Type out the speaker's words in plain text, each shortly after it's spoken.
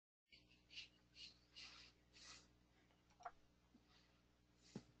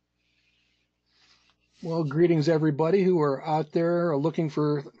Well, greetings everybody who are out there looking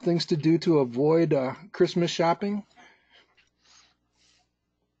for things to do to avoid Christmas shopping.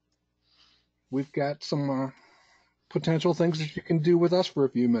 We've got some potential things that you can do with us for a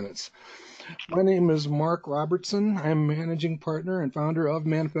few minutes. My name is Mark Robertson. I'm managing partner and founder of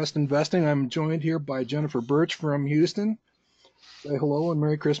Manifest Investing. I'm joined here by Jennifer Birch from Houston. Say hello and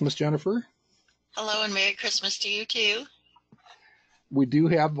Merry Christmas, Jennifer. Hello and Merry Christmas to you too. We do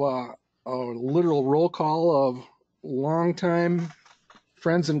have a literal roll call of longtime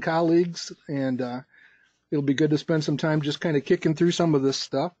friends and colleagues, and it'll be good to spend some time just kind of kicking through some of this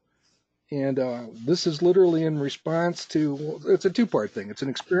stuff. And this is literally in response to, it's a two-part thing. It's an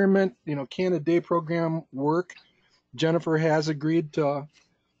experiment, can a day program work? Jennifer has agreed to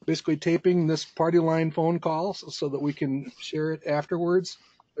basically taping this party line phone call so that we can share it afterwards.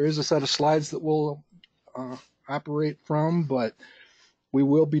 There is a set of slides that we'll operate from, but we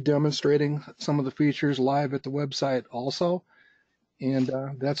will be demonstrating some of the features live at the website also. And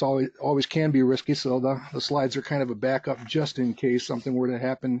that's always can be risky, so the slides are kind of a backup just in case something were to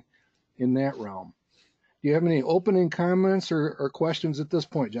happen in that realm. Do you have any opening comments or questions at this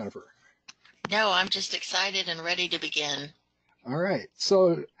point, Jennifer? No, I'm just excited and ready to begin. All right.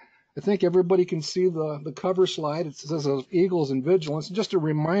 So I think everybody can see the cover slide. It says Eagles and Vigilance. Just a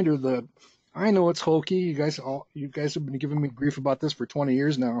reminder that I know it's hokey. You guys have been giving me grief about this for 20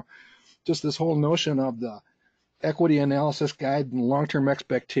 years now. Just this whole notion of the equity analysis guide and long-term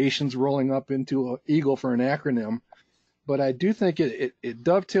expectations rolling up into EAGLE for an acronym. But I do think it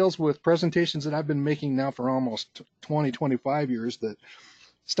dovetails with presentations that I've been making now for almost 20, 25 years. That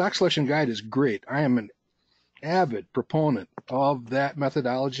stock selection guide is great. I am an avid proponent of that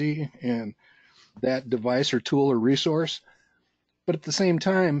methodology and that device or tool or resource. But at the same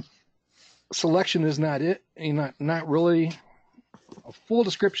time, selection is not it, not really a full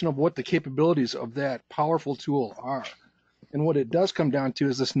description of what the capabilities of that powerful tool are. And what it does come down to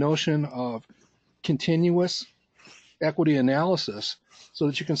is this notion of continuous equity analysis so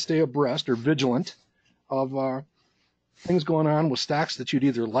that you can stay abreast or vigilant of things going on with stocks that you'd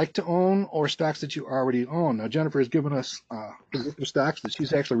either like to own or stocks that you already own. Now, Jennifer has given us a group of stocks that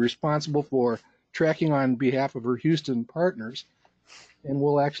she's actually responsible for tracking on behalf of her Houston partners. And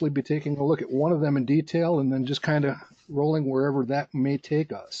we'll actually be taking a look at one of them in detail and then just kind of rolling wherever that may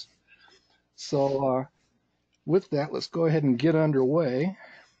take us. So with that, let's go ahead and get underway.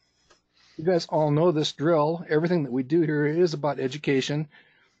 You guys all know this drill. Everything that we do here is about education.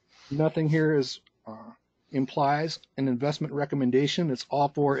 Nothing here implies an investment recommendation. It's all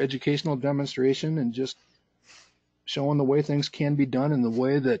for educational demonstration and just showing the way things can be done in the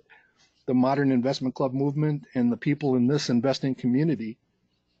way that the modern investment club movement and the people in this investing community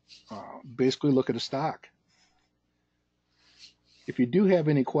basically look at a stock. If you do have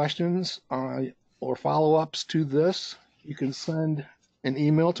any questions or follow-ups to this, you can send an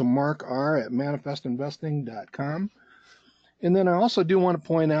email to markr@manifestinvesting.com. And then I also do want to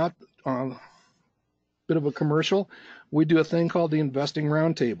point out a bit of a commercial. We do a thing called the Investing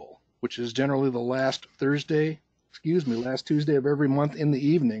Roundtable, which is generally the last Tuesday of every month in the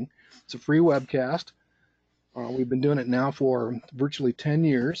evening. It's a free webcast. We've been doing it now for virtually 10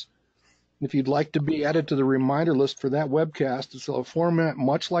 years. If you'd like to be added to the reminder list for that webcast, it's a format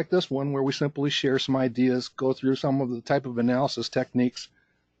much like this one where we simply share some ideas, go through some of the type of analysis techniques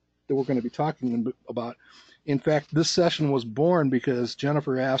that we're going to be talking about. In fact, this session was born because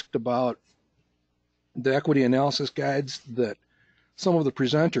Jennifer asked about the equity analysis guides that some of the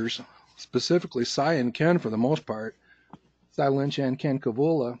presenters, specifically Cy and Ken for the most part, Cy Lynch and Ken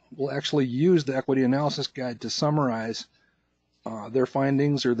Kavula, will actually use the equity analysis guide to summarize their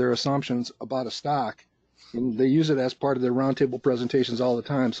findings or their assumptions about a stock. And they use it as part of their roundtable presentations all the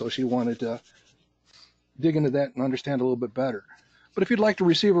time, so she wanted to dig into that and understand a little bit better. But if you'd like to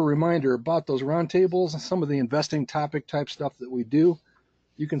receive a reminder about those roundtables and some of the investing topic type stuff that we do,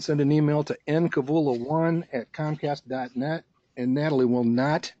 you can send an email to nkavula1@comcast.net, and Natalie will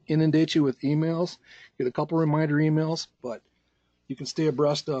not inundate you with emails. Get a couple reminder emails, but you can stay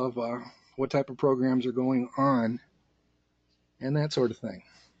abreast of what type of programs are going on and that sort of thing.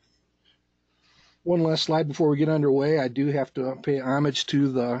 One last slide before we get underway. I do have to pay homage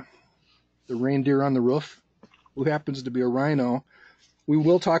to the reindeer on the roof, who happens to be a rhino. We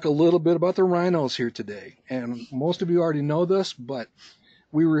will talk a little bit about the rhinos here today, and most of you already know this, but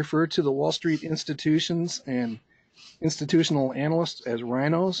we refer to the Wall Street institutions and institutional analysts as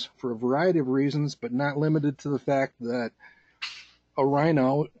rhinos for a variety of reasons, but not limited to the fact that a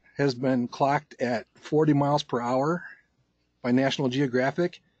rhino has been clocked at 40 miles per hour by National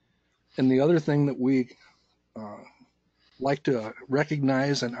Geographic. And the other thing that we like to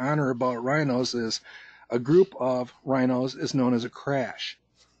recognize and honor about rhinos is a group of rhinos is known as a crash.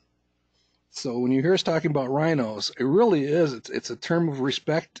 So when you hear us talking about rhinos, it really is, it's a term of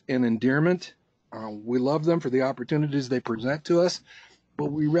respect and endearment. We love them for the opportunities they present to us,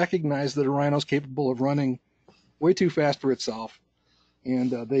 but we recognize that a rhino is capable of running way too fast for itself,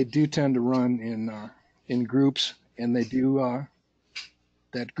 and they do tend to run in groups, and they do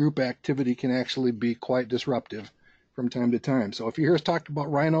that group activity can actually be quite disruptive from time to time. So if you hear us talk about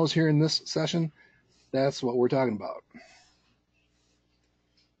rhinos here in this session, that's what we're talking about.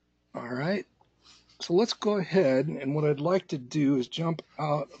 All right. So let's go ahead, and what I'd like to do is jump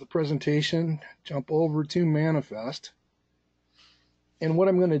out of the presentation, jump over to Manifest. And what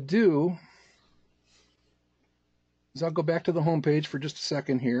I'm going to do is I'll go back to the home page for just a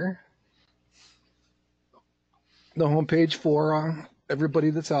second here. The home page for everybody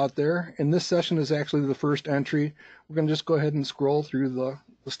that's out there. And this session is actually the first entry. We're going to just go ahead and scroll through the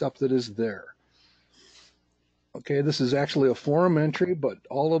stuff that is there. Okay, this is actually a forum entry, but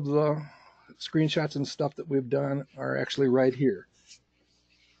all of the screenshots and stuff that we've done are actually right here.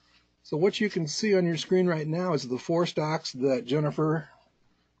 So what you can see on your screen right now is the 4 stocks that Jennifer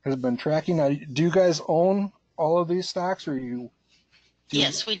has been tracking. Now, do you guys own all of these stocks, or you?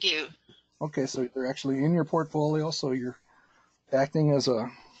 Yes, we do. Okay, so they're actually in your portfolio, so you're acting as a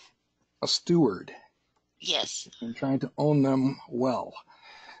steward. Yes. And trying to own them well.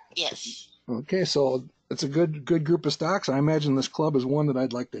 Yes. Okay, so it's a good group of stocks. I imagine this club is one that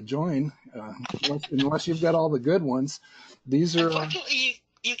I'd like to join, unless you've got all the good ones. These are. Unfortunately,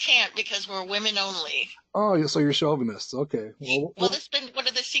 you can't, because we're women only. Oh, so you're chauvinists. Okay. Well, that's been one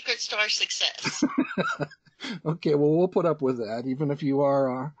of the secrets to our success. Okay, well, we'll put up with that, even if you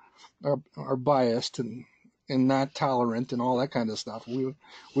are biased and not tolerant and all that kind of stuff.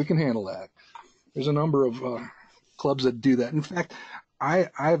 We can handle that. There's a number of clubs that do that. In fact,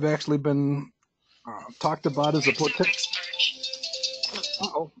 I've actually been talked about as a potential.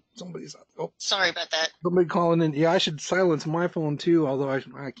 Uh-oh, somebody's out. Oh, sorry about that. Somebody calling in. Yeah, I should silence my phone too, although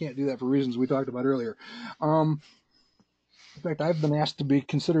I can't do that for reasons we talked about earlier. In fact, I've been asked to be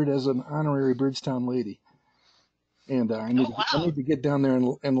considered as an honorary Bridgetown lady. And I need to get down there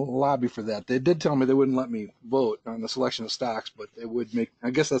and lobby for that. They did tell me they wouldn't let me vote on the selection of stocks, but they would make, I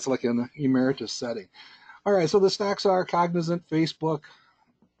guess that's like an emeritus setting. All right, so the stocks are Cognizant, Facebook,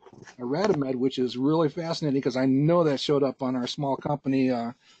 Radimed, which is really fascinating because I know that showed up on our small company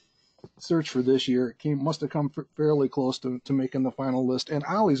search for this year. It must have come fairly close to making the final list. And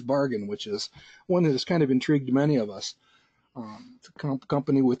Ollie's Bargain, which is one that has kind of intrigued many of us. It's a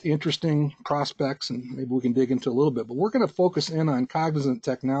company with interesting prospects, and maybe we can dig into a little bit. But we're going to focus in on Cognizant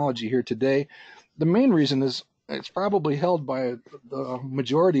Technology here today. The main reason is it's probably held by the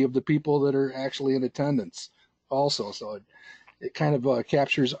majority of the people that are actually in attendance also. So it kind of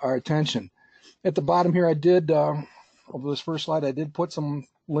captures our attention. At the bottom here, I did, over this first slide, I did put some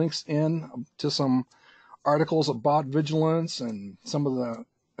links in to some articles about vigilance and some of the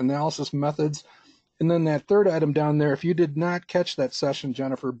analysis methods. And then that third item down there, if you did not catch that session,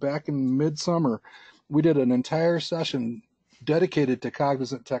 Jennifer, back in midsummer, we did an entire session dedicated to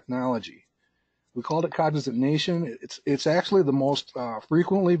Cognizant Technology. We called it Cognizant Nation. It's actually the most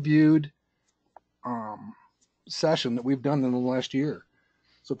frequently viewed session that we've done in the last year.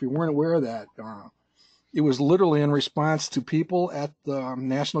 So if you weren't aware of that, it was literally in response to people at the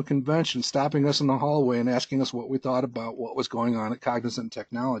national convention stopping us in the hallway and asking us what we thought about what was going on at Cognizant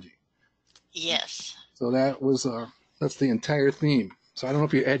Technology. Yes. So that's the entire theme. So I don't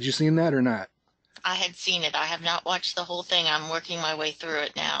know if had you seen that or not? I had seen it. I have not watched the whole thing. I'm working my way through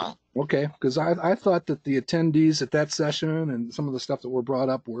it now. Okay, because I thought that the attendees at that session and some of the stuff that were brought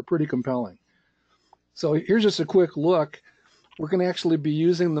up were pretty compelling. So here's just a quick look. We're going to actually be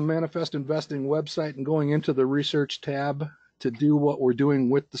using the Manifest Investing website and going into the research tab to do what we're doing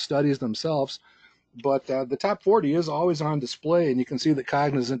with the studies themselves. But the top 40 is always on display, and you can see that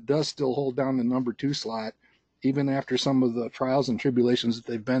Cognizant does still hold down the number 2 slot, even after some of the trials and tribulations that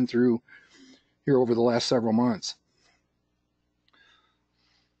they've been through here over the last several months.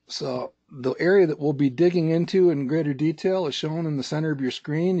 So the area that we'll be digging into in greater detail is shown in the center of your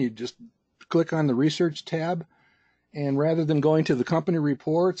screen. You just click on the research tab, and rather than going to the company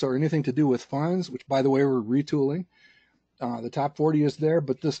reports or anything to do with funds, which by the way we're retooling, the top 40 is there,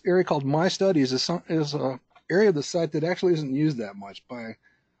 but this area called My Studies is an area of the site that actually isn't used that much by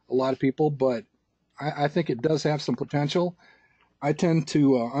a lot of people, but I think it does have some potential. I tend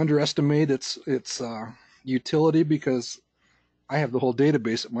to underestimate its utility because I have the whole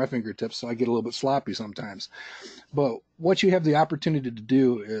database at my fingertips, so I get a little bit sloppy sometimes. But what you have the opportunity to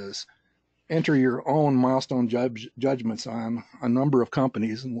do is enter your own milestone judgments on a number of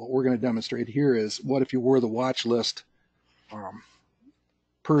companies. And what we're going to demonstrate here is what if you were the watch list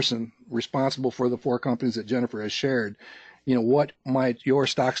person responsible for the 4 companies that Jennifer has shared, what might your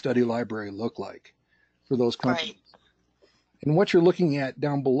stock study library look like for those companies? Right. And what you're looking at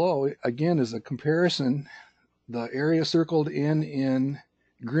down below, again, is a comparison. The area circled in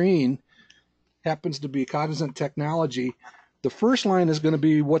green happens to be Cognizant Technology. The first line is going to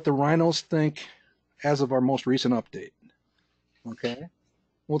be what the rhinos think as of our most recent update. Okay?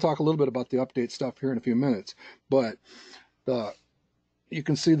 We'll talk a little bit about the update stuff here in a few minutes. But you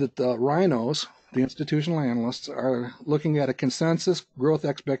can see that the rhinos, the institutional analysts, are looking at a consensus growth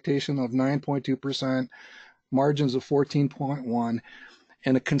expectation of 9.2%, margins of 14.1,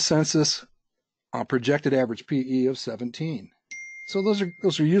 and a consensus projected average PE of 17. So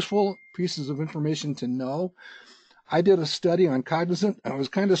those are useful pieces of information to know. I did a study on Cognizant. I was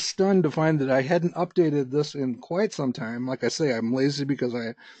kind of stunned to find that I hadn't updated this in quite some time. Like I say, I'm lazy because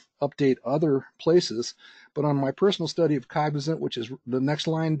I update other places. But on my personal study of Cognizant, which is the next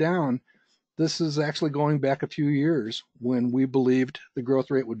line down, this is actually going back a few years when we believed the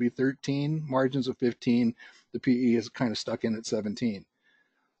growth rate would be 13, margins of 15. The PE is kind of stuck in at 17.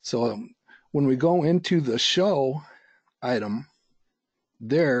 So when we go into the show item,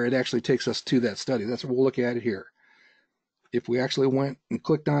 there it actually takes us to that study. That's what we'll look at here. If we actually went and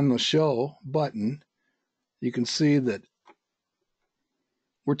clicked on the show button, you can see that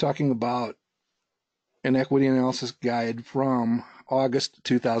we're talking about an equity analysis guide from August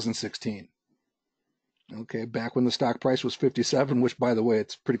 2016. Okay, back when the stock price was 57, which by the way,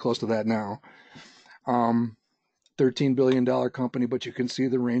 it's pretty close to that now. $13 billion company, but you can see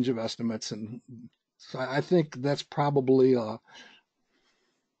the range of estimates. And so I think that's probably a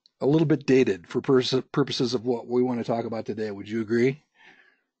little bit dated for purposes of what we want to talk about today. Would you agree?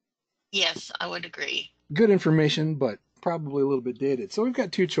 Yes, I would agree. Good information, but probably a little bit dated. So we've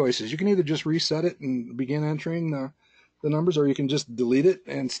got 2 choices. You can either just reset it and begin entering the numbers, or you can just delete it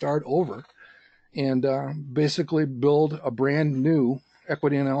and start over and basically build a brand new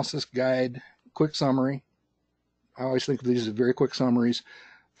equity analysis guide, quick summary. I always think of these as very quick summaries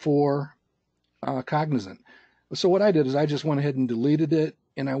for Cognizant. So what I did is I just went ahead and deleted it,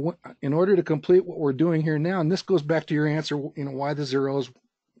 and I went in order to complete what we're doing here now. And this goes back to your answer, why the zeros,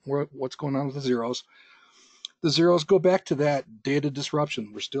 what's going on with the zeros. The zeros go back to that data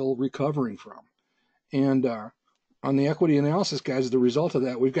disruption we're still recovering from. And on the equity analysis guys, the result of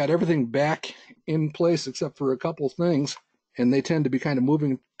that, we've got everything back in place except for a couple things, and they tend to be kind of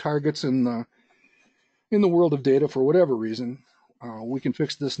moving targets in the world of data for whatever reason. We can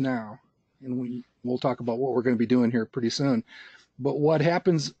fix this now, and we'll talk about what we're going to be doing here pretty soon. But what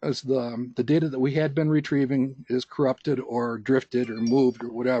happens is the data that we had been retrieving is corrupted or drifted or moved or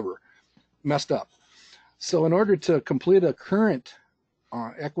whatever, messed up. So in order to complete a current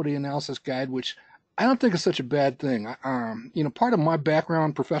equity analysis guide, which I don't think is such a bad thing. Part of my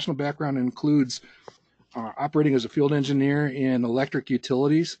background, professional background, includes operating as a field engineer in electric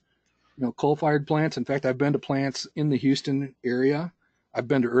utilities, coal-fired plants. In fact, I've been to plants in the Houston area. I've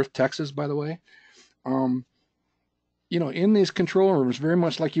been to Earth, Texas, by the way. In these control rooms, very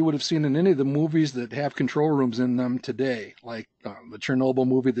much like you would have seen in any of the movies that have control rooms in them today, like the Chernobyl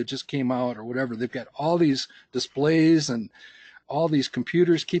movie that just came out or whatever. They've got all these displays and all these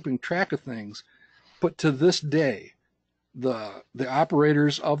computers keeping track of things. But to this day, the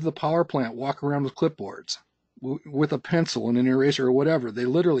operators of the power plant walk around with clipboards, with a pencil and an eraser or whatever. They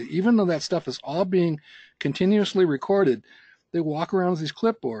literally, even though that stuff is all being continuously recorded, they walk around with these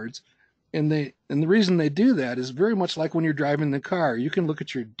clipboards. And the reason they do that is very much like when you're driving the car. You can look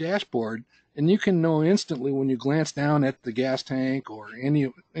at your dashboard and you can know instantly when you glance down at the gas tank or any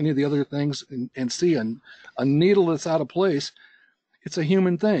of the other things and see a needle that's out of place. It's a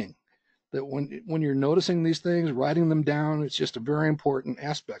human thing. That when you're noticing these things, writing them down, it's just a very important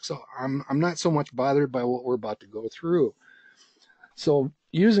aspect. So I'm not so much bothered by what we're about to go through. So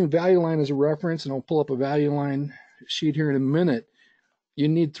using value line as a reference, and I'll pull up a value line sheet here in a minute, you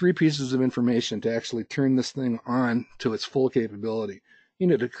need 3 pieces of information to actually turn this thing on to its full capability. You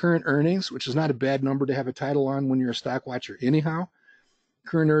need a current earnings, which is not a bad number to have a title on when you're a stock watcher anyhow.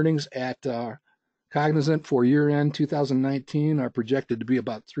 Current earnings at Cognizant for year-end 2019 are projected to be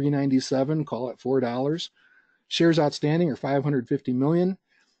about $3.97, call it $4. Shares outstanding are 550 million,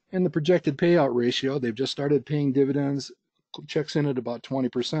 and the projected payout ratio, they've just started paying dividends, checks in at about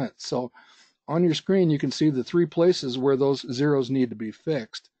 20%. So on your screen, you can see the 3 places where those zeros need to be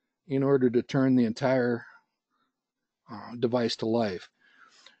fixed in order to turn the entire device to life.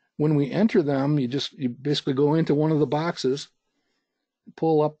 When we enter them, you basically go into one of the boxes.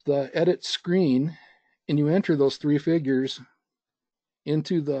 pull up the edit screen and you enter those three figures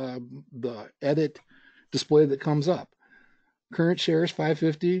into the edit display that comes up. Current shares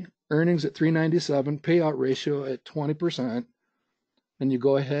 550, earnings at 397, payout ratio at 20%. Then you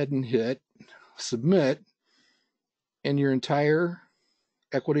go ahead and hit submit, and your entire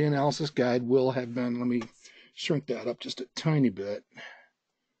equity analysis guide will have been, let me shrink that up just a tiny bit.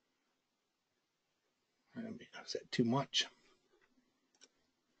 Is that too much?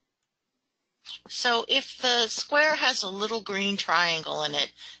 So if the square has a little green triangle in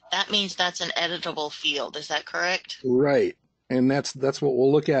it, that means that's an editable field. Is that correct? Right. And that's what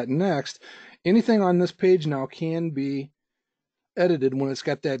we'll look at next. Anything on this page now can be edited when it's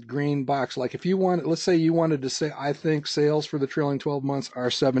got that green box. Like if you want, let's say you wanted to say, I think sales for the trailing 12 months are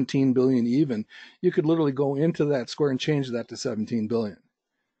 17 billion even, you could literally go into that square and change that to 17 billion.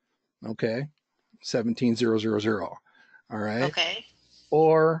 Okay. 17,000. All right. Okay.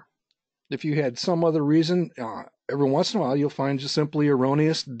 Or if you had some other reason, every once in a while you'll find just simply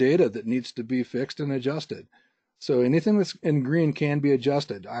erroneous data that needs to be fixed and adjusted. So anything that's in green can be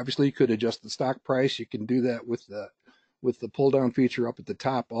adjusted. Obviously, you could adjust the stock price. You can do that with the pull down feature up at the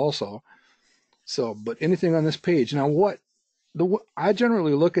top also. So, but anything on this page. Now, I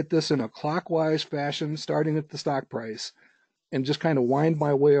generally look at this in a clockwise fashion, starting at the stock price, and just kind of wind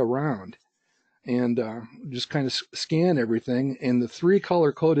my way around, and just kind of scan everything. And the three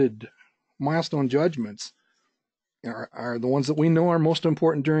color coded milestone judgments are the ones that we know are most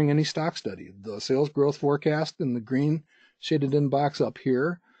important during any stock study. The sales growth forecast in the green shaded in box up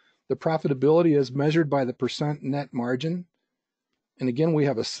here. The profitability is measured by the percent net margin. And again, we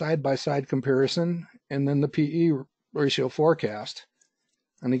have a side-by-side comparison, and then the PE ratio forecast.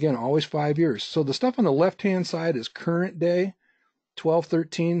 And again, always 5 years. So the stuff on the left-hand side is current day,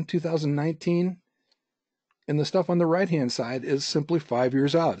 12/13/2019. And the stuff on the right-hand side is simply 5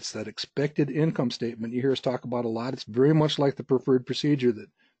 years out. It's that expected income statement you hear us talk about a lot. It's very much like the preferred procedure that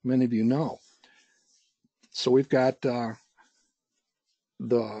many of you know. So we've got the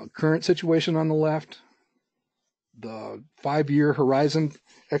current situation on the left, the 5-year horizon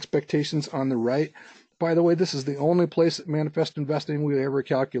expectations on the right. By the way, this is the only place at Manifest Investing we ever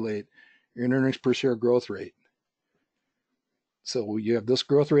calculate your earnings per share growth rate. So you have this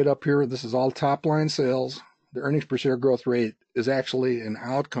growth rate up here. This is all top line sales. The earnings per share growth rate is actually an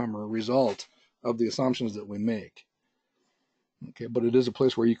outcome or a result of the assumptions that we make. Okay, but it is a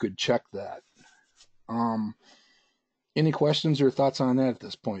place where you could check that. Any questions or thoughts on that at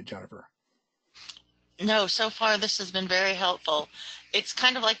this point, Jennifer? No, so far this has been very helpful. It's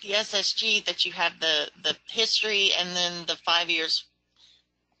kind of like the SSG that you have the history and then the 5 years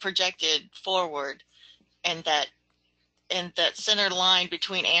projected forward, and that center line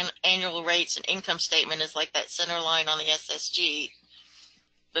between annual rates and income statement is like that center line on the SSG,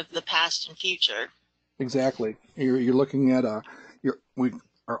 the past and future. Exactly. You're looking at we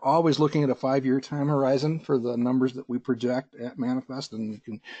are always looking at a 5-year time horizon for the numbers that we project at Manifest, and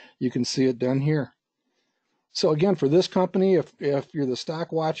you can see it done here. So again, for this company, if you're the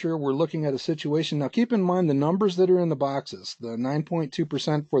stock watcher, we're looking at a situation. Now keep in mind the numbers that are in the boxes, the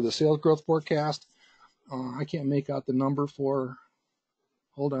 9.2% for the sales growth forecast. I can't make out the number for,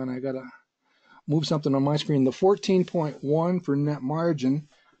 hold on, I got to move something on my screen. The 14.1 for net margin,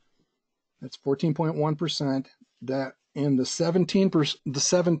 that's 14.1%. That and the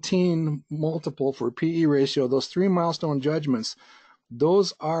 17 multiple for PE ratio, those three milestone judgments,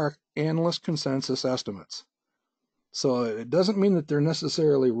 those are analyst consensus estimates. So it doesn't mean that they're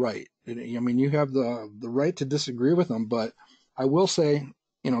necessarily right. I mean, you have the right to disagree with them, but I will say,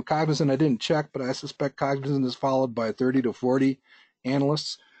 Cognizant I didn't check, but I suspect Cognizant is followed by 30 to 40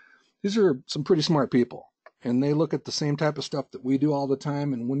 analysts. These are some pretty smart people, and they look at the same type of stuff that we do all the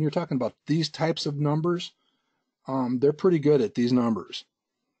time. And when you're talking about these types of numbers, they're pretty good at these numbers.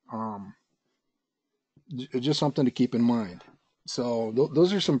 It's just something to keep in mind. So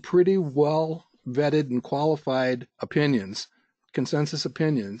those are some pretty well vetted and qualified opinions, consensus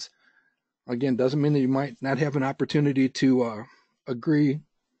opinions. Again, doesn't mean that you might not have an opportunity to agree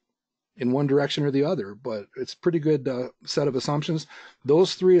in one direction or the other, but it's a pretty good set of assumptions.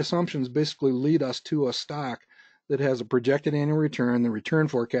 Those three assumptions basically lead us to a stock that has a projected annual return, the return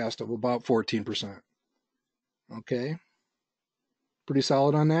forecast of about 14%. Okay? Pretty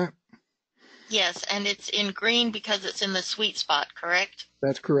solid on that? Yes, and it's in green because it's in the sweet spot, correct?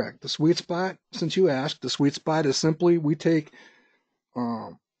 That's correct. The sweet spot, since you asked, the sweet spot is simply we take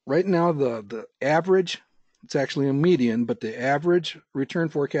right now the average, it's actually a median, but the average return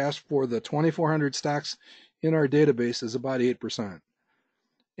forecast for the 2,400 stocks in our database is about 8%.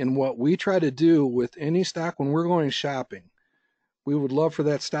 And what we try to do with any stock when we're going shopping, We would love for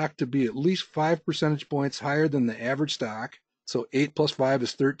that stock to be at least 5 percentage points higher than the average stock. So 8 plus 5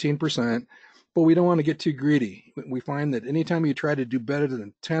 is 13%, but we don't want to get too greedy. We find that anytime you try to do better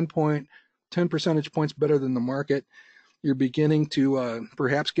than 10 percentage points better than the market, you're beginning to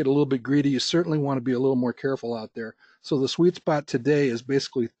perhaps get a little bit greedy. You certainly want to be a little more careful out there. So the sweet spot today is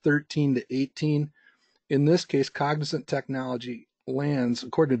basically 13 to 18. In this case, Cognizant Technology lands,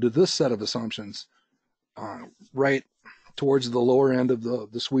 according to this set of assumptions, right towards the lower end of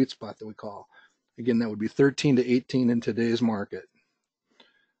the sweet spot that we call. Again, that would be 13 to 18 in today's market.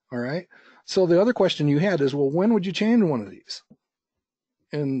 All right. So the other question you had is, well, when would you change one of these?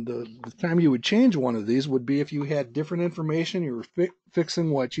 And the time you would change one of these would be if you had different information, you were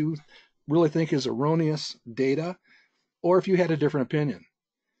fixing what you really think is erroneous data, or if you had a different opinion.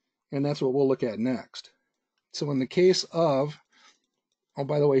 And that's what we'll look at next. So in the case of, oh,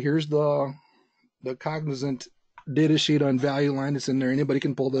 by the way, here's the Cognizant data sheet on value line. It's in there. Anybody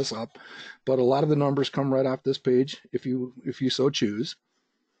can pull this up, but a lot of the numbers come right off this page if you so choose.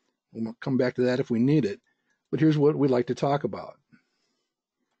 We'll come back to that if we need it. But here's what we'd like to talk about.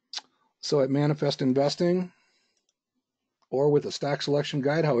 So at Manifest Investing, or with a stock selection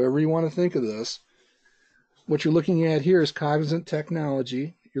guide, however you want to think of this, what you're looking at here is Cognizant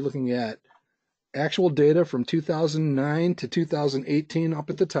Technology. You're looking at actual data from 2009 to 2018 up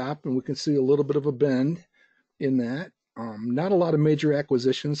at the top, and we can see a little bit of a bend in that. Not a lot of major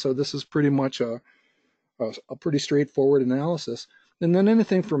acquisitions, so this is pretty much a pretty straightforward analysis. And then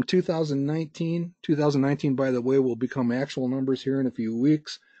anything from 2019, by the way, will become actual numbers here in a few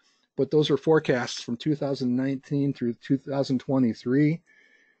weeks, but those are forecasts from 2019 through 2023.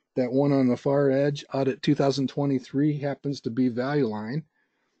 That one on the far edge out at 2023 happens to be value line,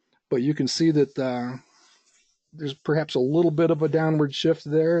 but you can see that there's perhaps a little bit of a downward shift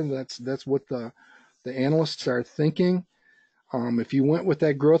there. That's what the analysts are thinking. If you went with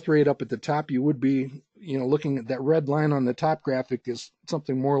that growth rate up at the top, you would be, looking at that red line on the top graphic is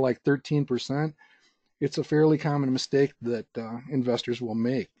something more like 13%. It's a fairly common mistake that investors will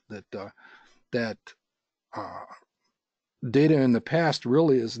make. That data in the past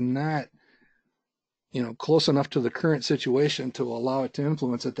really is not, close enough to the current situation to allow it to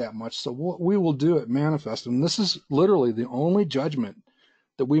influence it that much. So what we will do at Manifest, and this is literally the only judgment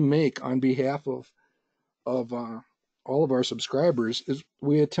that we make on behalf of all of our subscribers, is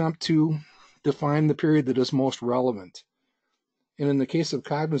we attempt to define the period that is most relevant. And in the case of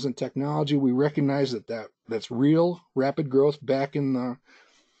Cognizant Technology, we recognize that's real rapid growth back in the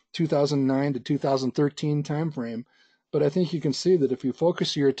 2009 to 2013 timeframe. But I think you can see that if you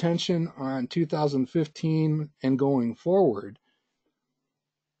focus your attention on 2015 and going forward,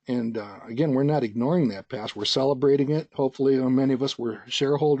 and again, we're not ignoring that past, we're celebrating it. Hopefully, many of us were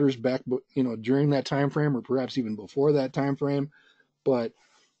shareholders back, during that time frame, or perhaps even before that time frame. But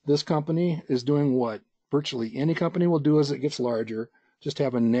this company is doing what virtually any company will do as it gets larger, just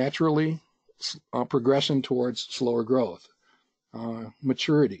have a naturally progression towards slower growth,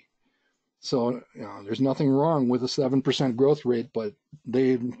 maturity. So there's nothing wrong with a 7% growth rate, but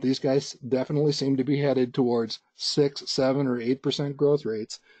these guys definitely seem to be headed towards 6, 7, or 8% growth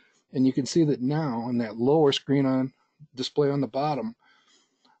rates. And you can see that now on that lower screen on display on the bottom,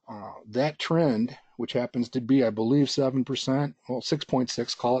 that trend, which happens to be, I believe, 7%, well,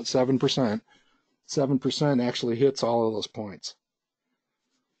 6.6, call it 7%, 7% actually hits all of those points.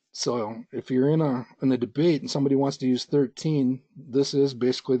 So if you're in a debate and somebody wants to use 13, this is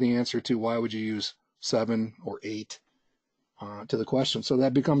basically the answer to why would you use 7 or 8 to the question. So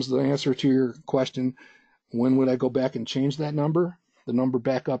that becomes the answer to your question, when would I go back and change that number? The number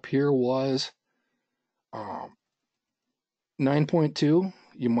back up here was 9.2.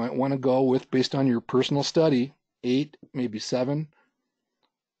 You might want to go with, based on your personal study, 8, maybe 7.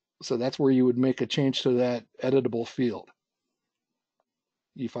 So that's where you would make a change to that editable field.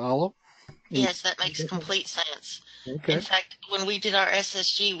 You follow? Yes, that makes complete sense. Okay. In fact, when we did our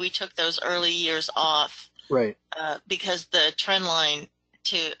SSG, we took those early years off. Right. Because the trend line,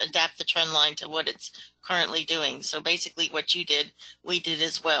 to adapt the trend line to what it's currently doing. So basically what you did, we did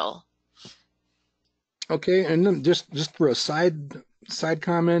as well. Okay, and then just for a side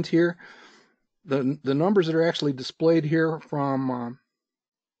comment here, the numbers that are actually displayed here from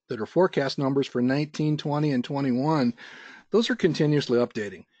that are forecast numbers for 19, 20, and 21, those are continuously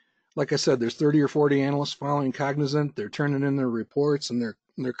updating. Like I said, there's 30 or 40 analysts following Cognizant. They're turning in their reports, and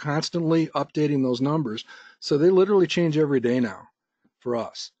they're constantly updating those numbers. So they literally change every day now for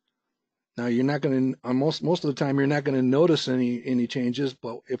us. Now you're not going to, most of the time, you're not going to notice any changes.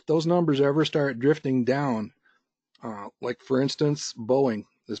 But if those numbers ever start drifting down, like for instance, Boeing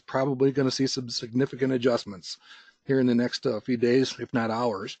is probably going to see some significant adjustments. here in the next few days, if not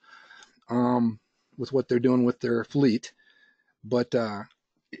hours, with what they're doing with their fleet. But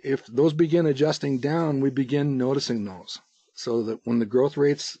if those begin adjusting down, we begin noticing those. So that when the growth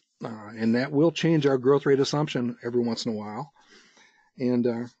rates, and that will change our growth rate assumption every once in a while,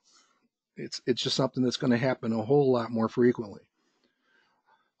 and it's just something that's going to happen a whole lot more frequently.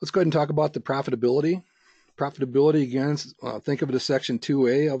 Let's go ahead and talk about the profitability. Profitability, again, think of it as Section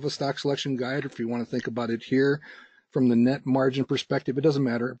 2A of a stock selection guide. If you want to think about it here from the net margin perspective, it doesn't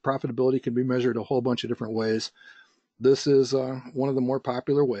matter. Profitability can be measured a whole bunch of different ways. This is one of the more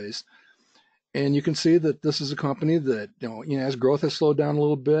popular ways. And you can see that this is a company that, as growth has slowed down a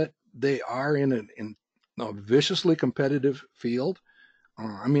little bit, they are in a viciously competitive field.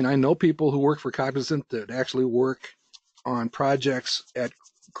 I mean, I know people who work for Cognizant that actually work on projects at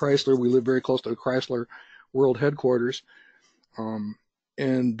Chrysler. We live very close to the Chrysler World Headquarters,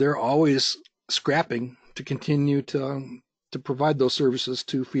 and they're always scrapping to continue to provide those services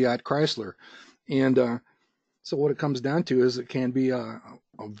to Fiat Chrysler. And so what it comes down to is it can be a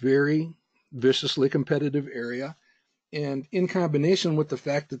very viciously competitive area. And in combination with the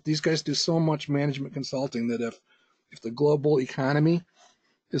fact that these guys do so much management consulting, that if the global economy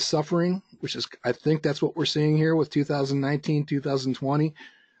is suffering, which is, I think that's what we're seeing here with 2019, 2020.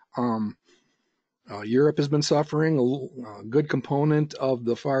 Europe has been suffering, a good component of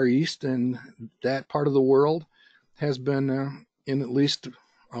the Far East and that part of the world has been in at least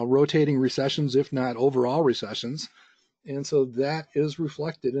rotating recessions, if not overall recessions. And so that is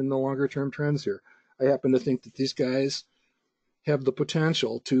reflected in the longer term trends here. I happen to think that these guys have the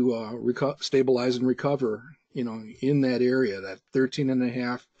potential to stabilize and recover, in that area, that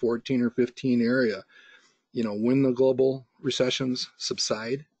 13.5, 14 or 15 area, when the global recessions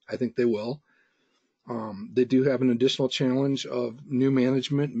subside. I think they will. They do have an additional challenge of new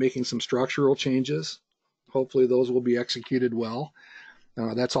management making some structural changes. Hopefully those will be executed well.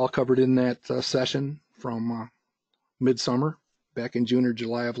 That's all covered in that session from midsummer back in June or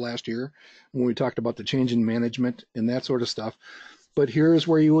July of last year when we talked about the change in management and that sort of stuff. But here's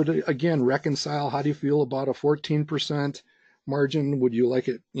where you would, again, reconcile. How do you feel about a 14% margin? Would you like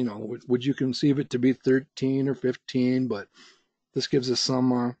it, would you conceive it to be 13 or 15? But this gives us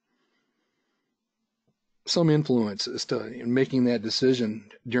some influence as to making that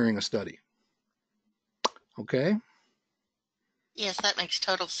decision during a study. Okay? Yes, that makes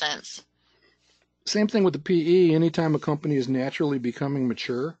total sense. Same thing with the PE. Anytime a company is naturally becoming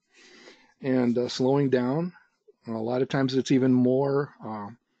mature and slowing down, a lot of times it's even more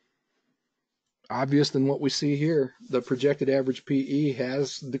obvious than what we see here. The projected average PE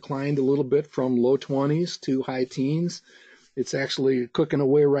has declined a little bit from low 20s to high teens. It's actually cooking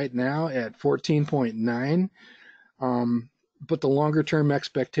away right now at 14.9. But the longer term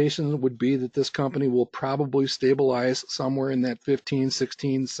expectation would be that this company will probably stabilize somewhere in that 15,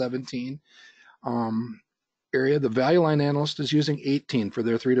 16, 17 area. The Value Line analyst is using 18 for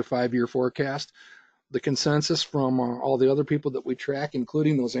their 3 to 5 year forecast. The consensus from all the other people that we track,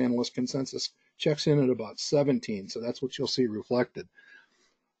 including those analyst consensus, checks in at about 17. So that's what you'll see reflected.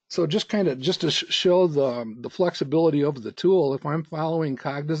 So just to show the flexibility of the tool, if I'm following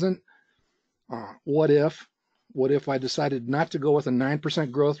Cognizant, what if I decided not to go with a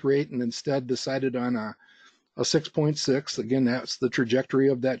 9% growth rate and instead decided on a 6.6? Again, that's the trajectory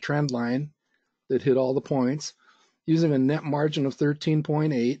of that trend line that hit all the points, using a net margin of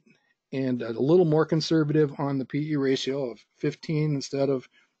 13.8 and a little more conservative on the PE ratio of 15 instead of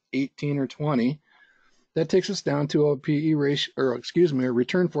 18 or 20. That takes us down to a PE ratio, a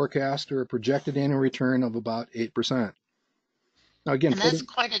return forecast or a projected annual return of about 8%. Now, again, And that's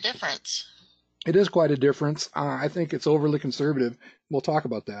quite a difference. It is quite a difference. I think it's overly conservative. We'll talk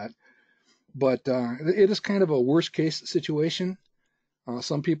about that. But it is kind of a worst case situation.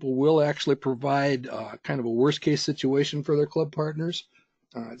 Some people will actually provide kind of a worst case situation for their club partners.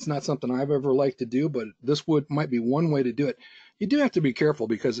 It's not something I've ever liked to do, but this might be one way to do it. You do have to be careful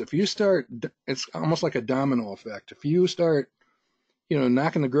because if you start, it's almost like a domino effect. If you start,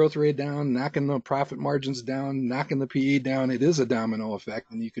 knocking the growth rate down, knocking the profit margins down, knocking the PE down, it is a domino effect,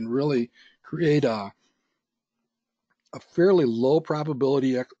 and you can really create a fairly low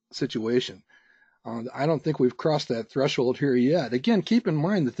probability situation. I don't think we've crossed that threshold here yet. Again, keep in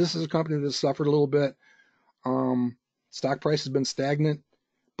mind that this is a company that's suffered a little bit. Stock price has been stagnant,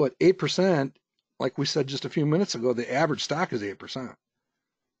 but 8%, like we said just a few minutes ago, the average stock is 8%.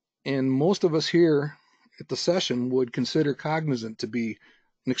 And most of us here at the session would consider Cognizant to be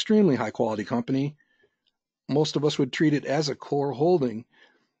an extremely high quality company. Most of us would treat it as a core holding.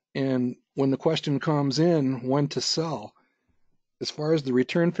 And when the question comes in when to sell, as far as the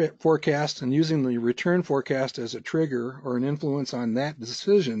return forecast and using the return forecast as a trigger or an influence on that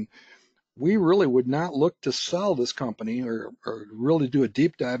decision, we really would not look to sell this company or really do a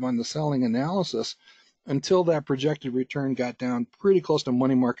deep dive on the selling analysis until that projected return got down pretty close to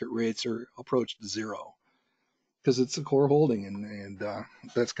money market rates or approached zero, because it's a core holding, and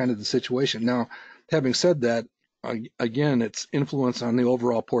that's kind of the situation. Now, having said that, again, its influence on the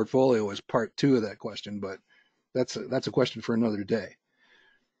overall portfolio is part two of that question, but that's a question for another day.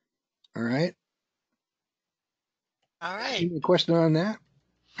 All right. All right. Any question on that?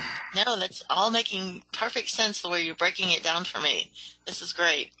 No, that's all making perfect sense the way you're breaking it down for me. This is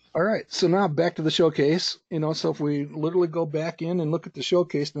great. All right. So now back to the showcase. So if we literally go back in and look at the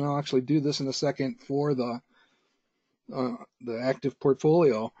showcase, then I'll actually do this in a second for the active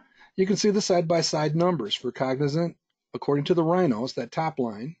portfolio. You can see the side-by-side numbers for Cognizant according to the rhinos, that top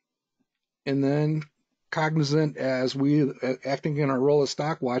line, and then Cognizant as we, acting in our role as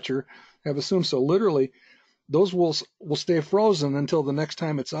stock watcher, have assumed. So literally, those will stay frozen until the next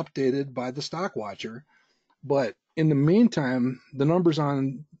time it's updated by the stock watcher. But in the meantime, the numbers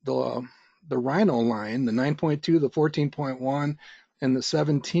on the rhino line, the 9.2, the 14.1, and the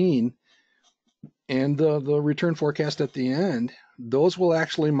 17, and the return forecast at the end, those will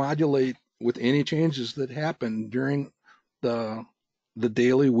actually modulate with any changes that happen during the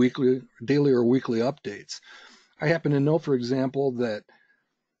daily or weekly updates. I happen to know, for example, that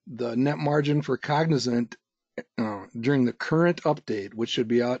the net margin for Cognizant during the current update, which should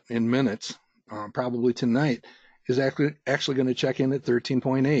be out in minutes, probably tonight, is actually going to check in at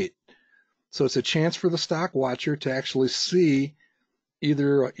 13.8. So it's a chance for the stock watcher to actually see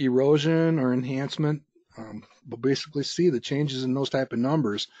either erosion or enhancement, but basically see the changes in those type of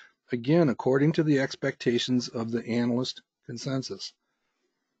numbers, again, according to the expectations of the analyst consensus.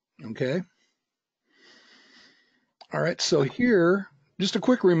 Okay? All right, so here, just a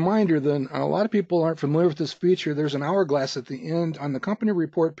quick reminder then, a lot of people aren't familiar with this feature. There's an hourglass at the end on the company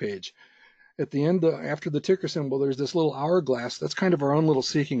report page. At the end, after the ticker symbol, there's this little hourglass. That's kind of our own little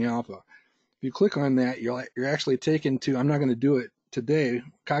seeking alpha. If you click on that, you're actually taken to, I'm not going to do it today.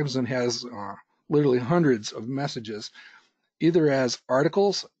 Cognizant has literally hundreds of messages, either as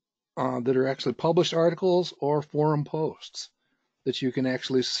articles that are actually published articles or forum posts that you can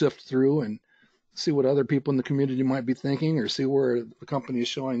actually sift through and see what other people in the community might be thinking or see where the company is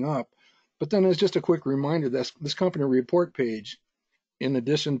showing up. But then it's just a quick reminder that this company report page, in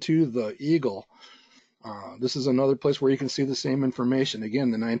addition to the Eagle, this is another place where you can see the same information. Again,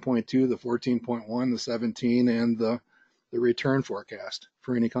 the 9.2, the 14.1, the 17, and the return forecast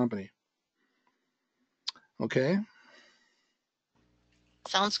for any company. Okay.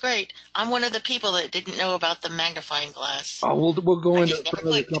 Sounds great. I'm one of the people that didn't know about the magnifying glass. We'll go I into just never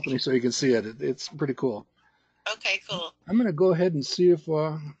another clicked. company so you can see it. It's pretty cool. Okay, cool. I'm going to go ahead and see if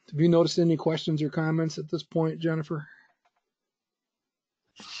have you noticed any questions or comments at this point, Jennifer?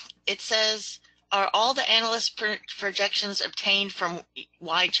 It says, are all the analyst projections obtained from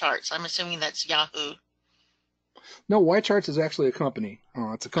Y charts? I'm assuming that's Yahoo. No, Y Charts is actually a company.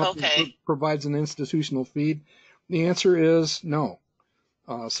 It's a company that Okay. provides an institutional feed. The answer is no.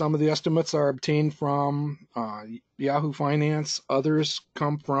 Some of the estimates are obtained from Yahoo Finance. Others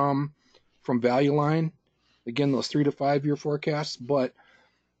come from Value Line. Again, those 3 to 5 year forecasts. But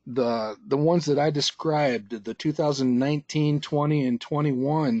the ones that I described, the 2019, 20, and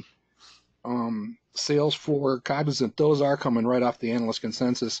 21 sales for Cognizant, those are coming right off the analyst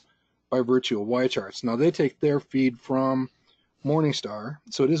consensus by virtue of Y charts. Now they take their feed from Morningstar,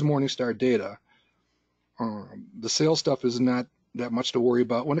 so it is Morningstar data. The sales stuff is not that much to worry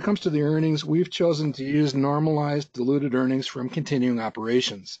about. When it comes to the earnings, we've chosen to use normalized diluted earnings from continuing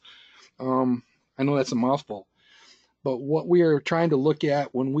operations. I know that's a mouthful, but what we are trying to look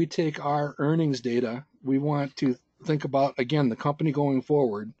at when we take our earnings data, we want to think about, again, the company going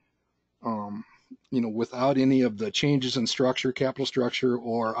forward, without any of the changes in structure, capital structure,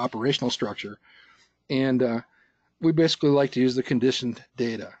 or operational structure. And we basically like to use the conditioned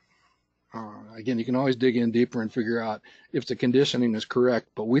data. Again, you can always dig in deeper and figure out if the conditioning is correct,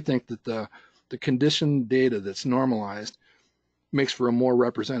 but we think that the conditioned data that's normalized makes for a more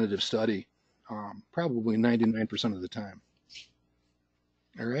representative study, probably 99% of the time.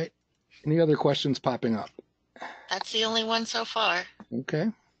 All right. Any other questions popping up? That's the only one so far.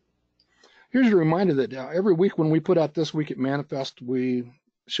 Okay. Here's a reminder that every week when we put out This Week at Manifest, we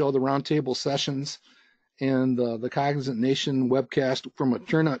show the roundtable sessions and the Cognizant Nation webcast from a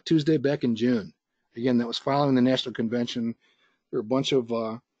turnout Tuesday back in June. Again, that was following the national convention. There were a bunch of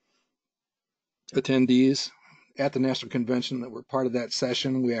attendees at the national convention that were part of that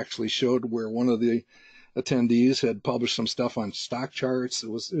session. We actually showed where one of the attendees had published some stuff on stock charts. It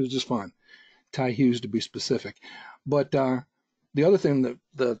was just fun. Ty Hughes to be specific. But the other thing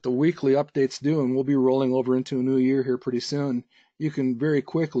that the weekly updates do, and we'll be rolling over into a new year here pretty soon, you can very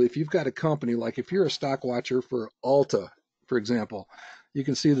quickly, if you've got a company, like if you're a stock watcher for Alta, for example, you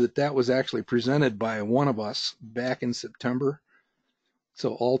can see that that was actually presented by one of us back in September.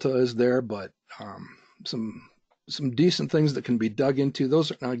 So Alta is there, but some some decent things that can be dug into.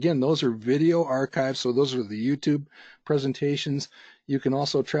 Those now again, those are video archives, so those are the YouTube presentations. You can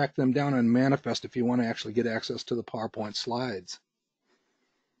also track them down on Manifest if you want to actually get access to the PowerPoint slides.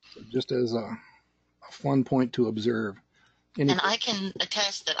 So just as a fun point to observe. And I can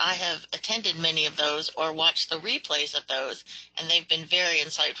attest that I have attended many of those or watched the replays of those, and they've been very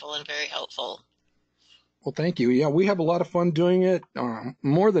insightful and very helpful. Well, thank you. Yeah, we have a lot of fun doing it.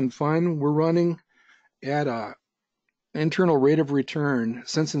 More than fun, we're running at a internal rate of return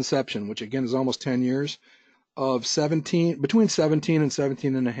since inception, which again is almost 10 years, of between 17 and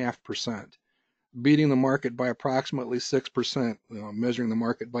 17.5%, beating the market by approximately 6%, measuring the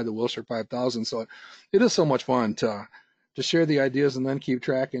market by the Wilshire 5000. So it is so much fun to share the ideas and then keep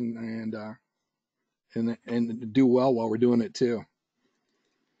tracking and do well while we're doing it too.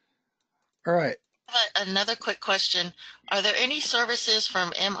 All right. Another quick question. Are there any services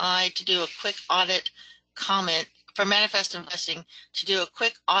from MI to do a quick audit comment for Manifest Investing to do a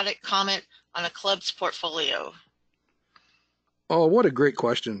quick audit comment on a club's portfolio? Oh, what a great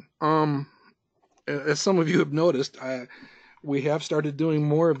question. As some of you have noticed, we have started doing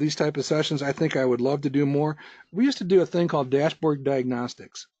more of these type of sessions. I think I would love to do more. We used to do a thing called dashboard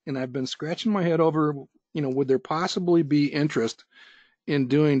diagnostics, and I've been scratching my head over, would there possibly be interest in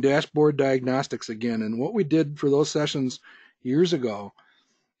doing dashboard diagnostics again? And what we did for those sessions years ago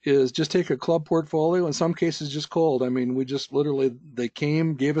is just take a club portfolio, in some cases just cold. I mean, we just literally, they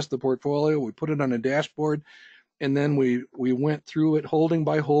came, gave us the portfolio, we put it on a dashboard, and then we went through it holding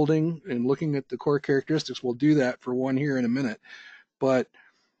by holding and looking at the core characteristics. We'll do that for one here in a minute. But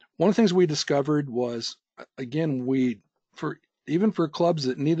one of the things we discovered was, again, even for clubs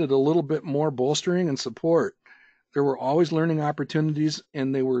that needed a little bit more bolstering and support, there were always learning opportunities,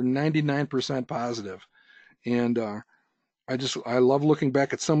 and they were 99% positive. And I love looking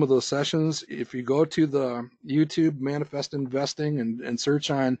back at some of those sessions. If you go to the YouTube Manifest Investing and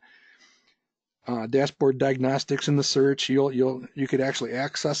search on dashboard diagnostics in the search, you could actually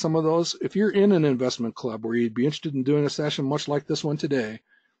access some of those. If you're in an investment club where you'd be interested in doing a session much like this one today,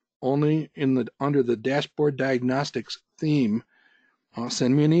 only under the dashboard diagnostics theme,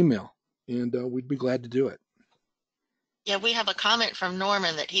 send me an email, and we'd be glad to do it. Yeah, we have a comment from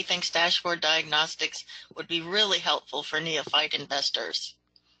Norman that he thinks dashboard diagnostics would be really helpful for neophyte investors.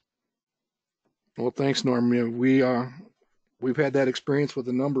 Well, thanks, Norm. We've had that experience with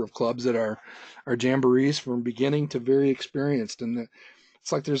a number of clubs that are jamborees from beginning to very experienced, and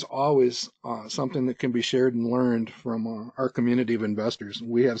it's like there's always something that can be shared and learned from our community of investors.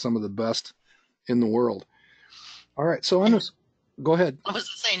 We have some of the best in the world. All right, so go ahead. I was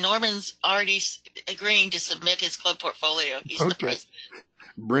going to say, Norman's already agreeing to submit his club portfolio. He's the president.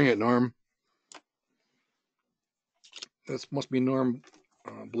 Bring it, Norm. That must be Norm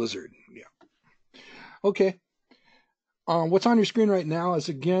Blizzard. Yeah. Okay. What's on your screen right now is,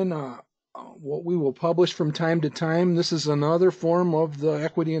 again, what we will publish from time to time. This is another form of the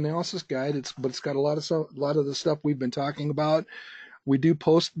equity analysis guide, but it's got a lot of the stuff we've been talking about. We do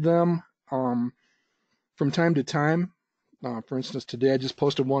post them from time to time. For instance, today I just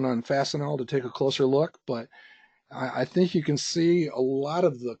posted one on Fastenal to take a closer look, but I think you can see a lot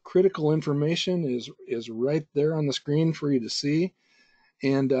of the critical information is right there on the screen for you to see.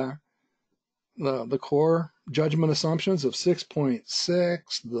 And the core judgment assumptions of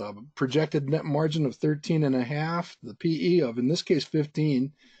 6.6, the projected net margin of 13.5, the PE of, in this case,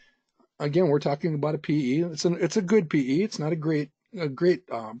 15. Again, we're talking about a PE. It's a good PE. It's not a great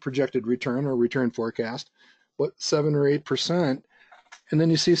projected return or return forecast, but 7 or 8%. And then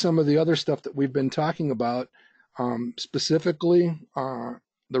you see some of the other stuff that we've been talking about, specifically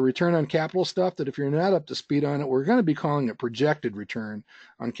the return on capital stuff, that if you're not up to speed on it, we're going to be calling it projected return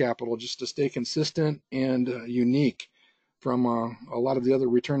on capital, just to stay consistent and unique from a lot of the other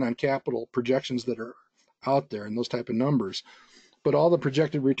return on capital projections that are out there and those type of numbers. But all the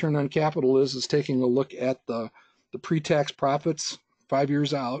projected return on capital is taking a look at the pre-tax profits 5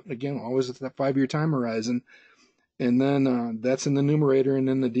 years out, again, always at that 5-year time horizon. And then that's in the numerator, and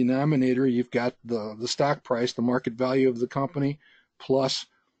in the denominator, you've got the stock price, the market value of the company, plus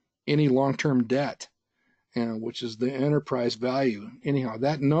any long-term debt, which is the enterprise value. Anyhow,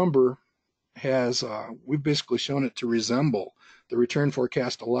 that number we've basically shown it to resemble the return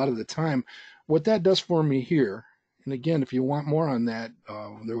forecast a lot of the time. What that does for me here, and again, if you want more on that,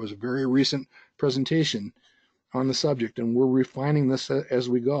 there was a very recent presentation on the subject, and we're refining this as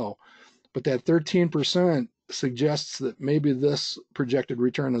we go. But that 13% suggests that maybe this projected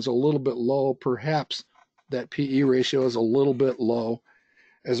return is a little bit low. Perhaps that PE ratio is a little bit low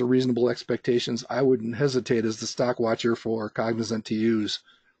as a reasonable expectations. I wouldn't hesitate as the stock watcher for Cognizant to use,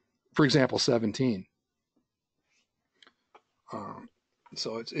 for example, 17.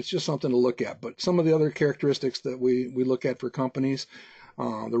 So it's just something to look at. But some of the other characteristics that we look at for companies,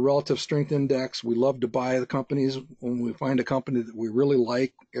 the relative strength index, we love to buy the companies when we find a company that we really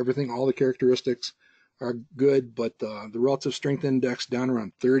like. Everything, all the characteristics are good, but the relative strength index down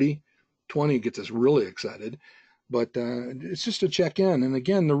around 30, 20 gets us really excited. But it's just a check in. And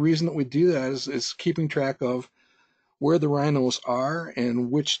again, the reason that we do that is keeping track of where the rhinos are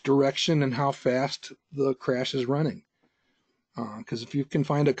and which direction and how fast the crash is running. Because if you can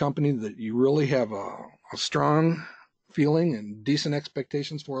find a company that you really have a strong feeling and decent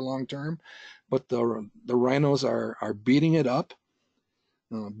expectations for long term, but the rhinos are beating it up,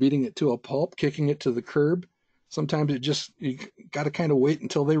 beating it to a pulp, kicking it to the curb. Sometimes you got to kind of wait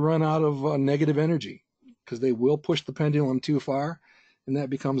until they run out of negative energy, because they will push the pendulum too far, and that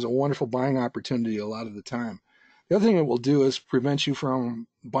becomes a wonderful buying opportunity a lot of the time. The other thing it will do is prevent you from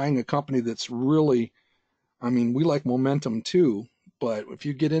buying a company that's really, I mean, we like momentum too, but if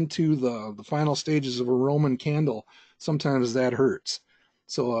you get into the final stages of a Roman candle, sometimes that hurts.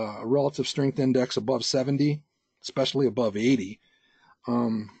 So a relative strength index above 70, especially above 80,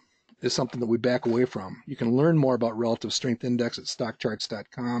 is something that we back away from. You can learn more about relative strength index at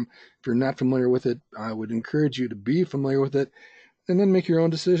stockcharts.com. If you're not familiar with it, I would encourage you to be familiar with it and then make your own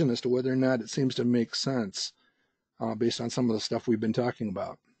decision as to whether or not it seems to make sense based on some of the stuff we've been talking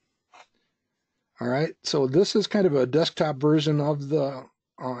about. All right, so this is kind of a desktop version of the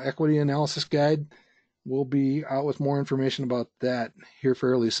equity analysis guide. We'll be out with more information about that here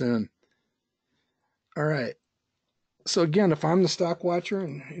fairly soon. All right, so again, if I'm the stock watcher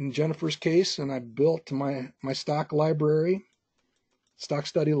in Jennifer's case, and I built my stock library, stock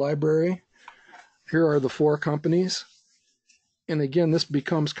study library, here are the 4 companies. And again, this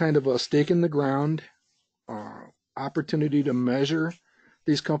becomes kind of a stake in the ground opportunity to measure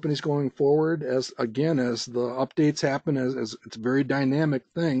these companies going forward as the updates happen, as it's a very dynamic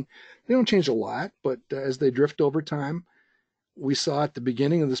thing. They don't change a lot, but as they drift over time, we saw at the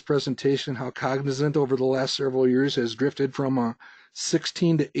beginning of this presentation how Cognizant over the last several years has drifted from a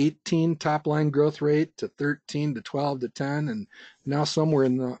 16 to 18 top line growth rate to 13 to 12 to 10, and now somewhere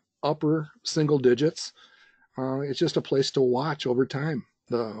in the upper single digits. It's just a place to watch over time,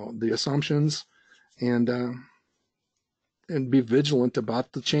 the assumptions, and be vigilant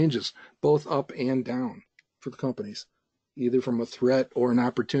about the changes, both up and down for the companies, either from a threat or an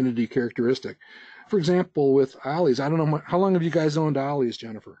opportunity characteristic. For example, with Ollie's, I don't know, how long have you guys owned Ollie's,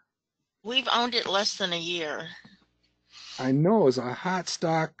 Jennifer? We've owned it less than a year. I know it was a hot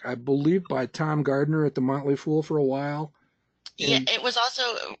stock, I believe, by Tom Gardner at the Motley Fool for a while. Yeah, And it was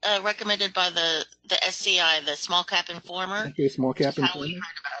also recommended by the SCI, the Small Cap Informer, okay, small which is cap how we informer.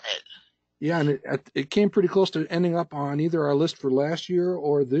 heard about it. Yeah, and it came pretty close to ending up on either our list for last year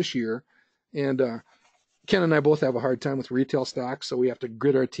or this year. And Ken and I both have a hard time with retail stocks, so we have to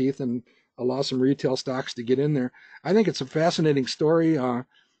grit our teeth and allow some retail stocks to get in there. I think it's a fascinating story. I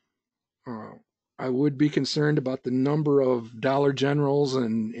would be concerned about the number of Dollar Generals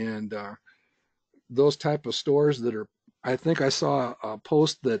and those type of stores that are. I think I saw a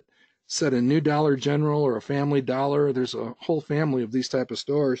post that said a new Dollar General or a Family Dollar. There's a whole family of these type of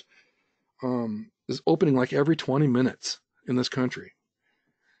stores is opening like every 20 minutes in this country,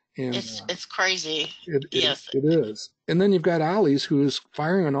 and It's crazy. it, it Yes. it is. And then you've got Ollie's, who's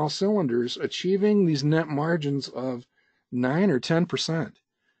firing on all cylinders, achieving these net margins of 9 or 10%.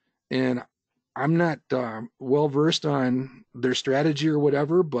 And I'm not well versed on their strategy or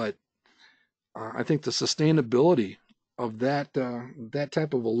whatever, but I think the sustainability of that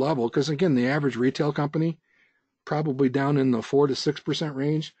type of a level, because again, the average retail company probably down in the 4 to 6%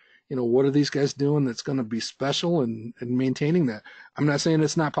 range. You know, what are these guys doing that's going to be special and maintaining that? I'm not saying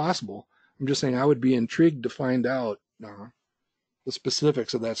it's not possible. I'm just saying I would be intrigued to find out the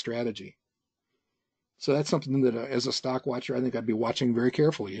specifics of that strategy. So that's something that, as a stock watcher, I think I'd be watching very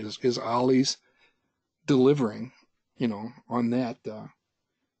carefully. Is Ollie's delivering, on that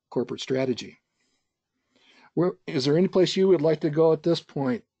corporate strategy? Is there any place you would like to go at this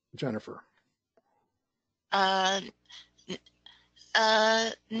point, Jennifer? Uh,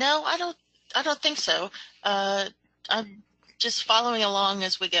 no, I don't. I don't think so. I'm just following along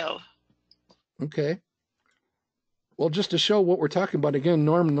as we go. Okay. Well, just to show what we're talking about, again,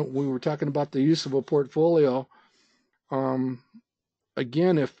 Norm, we were talking about the use of a portfolio. Um,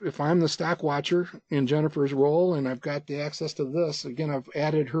 Again, if I'm the stock watcher in Jennifer's role and I've got the access to this, again, I've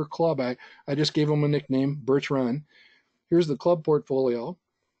added her club. I just gave them a nickname, Birch Run. Here's the club portfolio.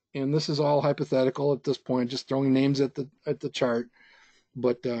 And this is all hypothetical at this point, just throwing names at the chart.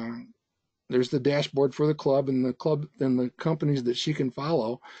 But there's the dashboard for the club and the companies that she can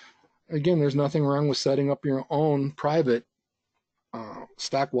follow. Again, there's nothing wrong with setting up your own private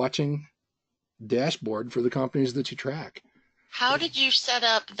stock watching dashboard for the companies that you track. How did you set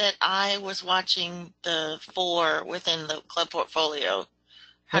up that I was watching the 4 within the club portfolio?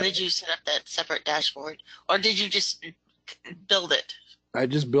 How Yep, did you set up that separate dashboard? Or did you just build it? I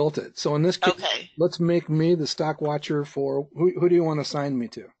just built it. So in this case, Okay. let's make me the stock watcher for who do you want to assign me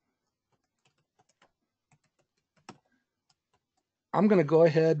to? I'm going to go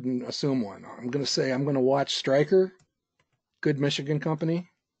ahead and assume one. I'm going to say I'm going to watch Stryker, good Michigan company.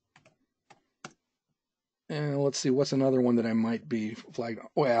 And let's see, what's another one that I might be flagged?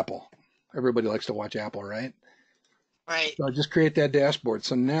 Oh, Apple. Everybody likes to watch Apple, right? Right. So I just create that dashboard.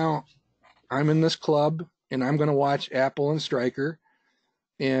 So now I'm in this club and I'm going to watch Apple and Stryker.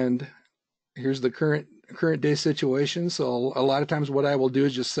 And here's the current day situation. So a lot of times what I will do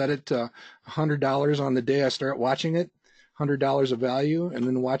is just set it to $100 on the day I start watching it, $100 of value, and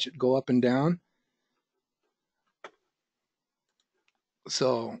then watch it go up and down.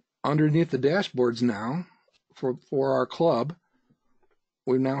 So underneath the dashboards now for our club,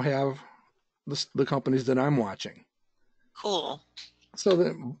 we now have the companies that I'm watching. Cool. So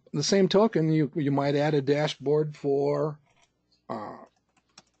the same token, you might add a dashboard for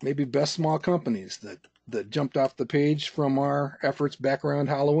maybe best small companies that jumped off the page from our efforts back around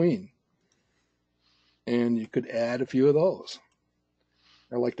Halloween. And you could add a few of those.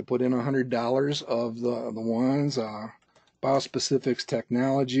 I like to put in $100 of the ones, Biospecifics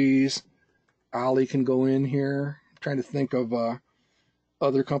Technologies. Ollie can go in here. I'm trying to think of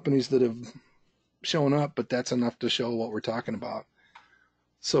other companies that have shown up, but that's enough to show what we're talking about.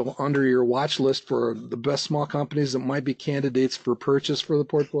 So under your watch list for the best small companies that might be candidates for purchase for the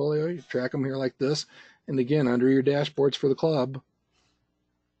portfolio, you track them here like this. And again, under your dashboards for the club,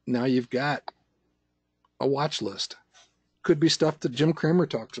 now you've got a watch list. Could be stuff that Jim Cramer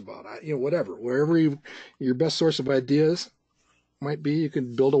talks about, whatever. Wherever your best source of ideas might be, you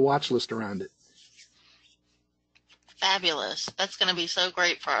can build a watch list around it. Fabulous. That's going to be so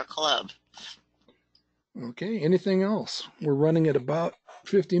great for our club. Okay, anything else? We're running at about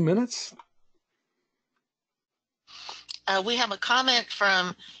 50 minutes. We have a comment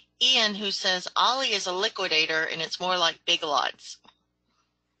from Ian who says Ollie is a liquidator and it's more like Big Lots.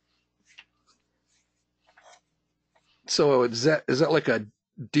 So is that like a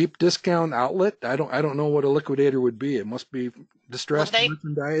deep discount outlet? I don't know what a liquidator would be. It must be Well, distressed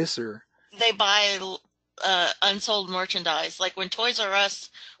merchandise or they buy unsold merchandise. Like when Toys R Us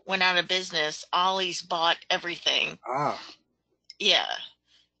went out of business, Ollie's bought everything. Yeah,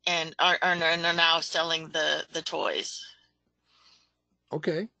 and are now selling the toys.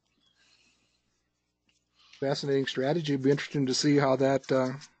 Okay. Fascinating strategy. It'd be interesting to see how that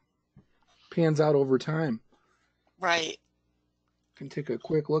pans out over time. Right. Can take a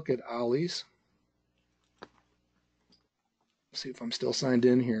quick look at Ollie's. See if I'm still signed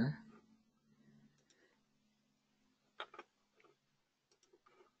in here.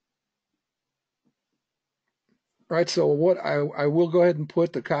 All right, so what I will go ahead and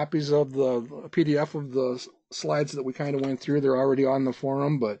put the copies of the PDF of the slides that we kind of went through. They're already on the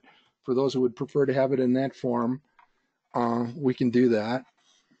forum, but for those who would prefer to have it in that form, we can do that.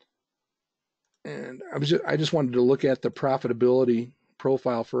 And I just wanted to look at the profitability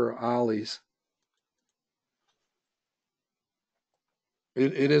profile for Ollie's.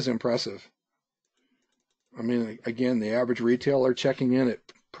 It is impressive. I mean, again, the average retailer checking in at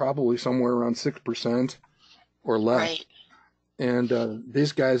probably somewhere around 6% or less. Right. And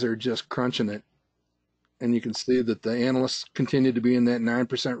these guys are just crunching it. And you can see that the analysts continue to be in that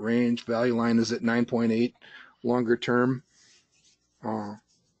 9% range. Value line is at 9.8 longer term.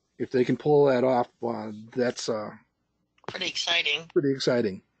 If they can pull that off, that's pretty exciting. Pretty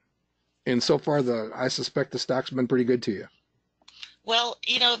exciting. And so far, I suspect the stock's been pretty good to you. Well,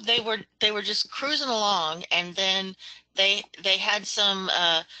 they were just cruising along, and then they had some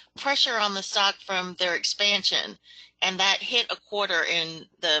pressure on the stock from their expansion, and that hit a quarter, and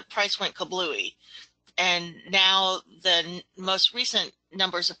the price went kablooey. And now the most recent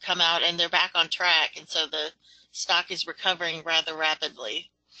numbers have come out, and they're back on track, and so the stock is recovering rather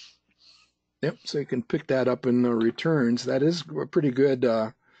rapidly. Yep, so you can pick that up in the returns. That is a pretty good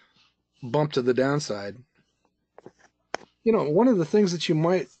bump to the downside. One of the things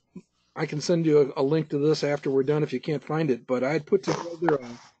that I can send you a link to this after we're done if you can't find it, but I'd put together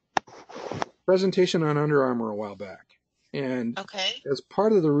a presentation on Under Armour a while back. And Okay. as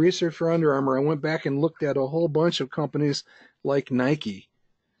part of the research for Under Armour, I went back and looked at a whole bunch of companies like Nike.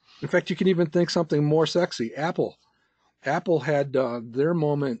 In fact, you can even think something more sexy. Apple. Apple had their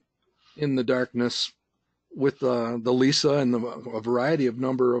moment in the darkness with the Lisa and a variety of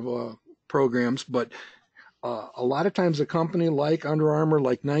number of programs. But a lot of times a company like Under Armour,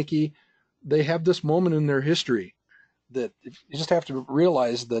 like Nike, they have this moment in their history that you just have to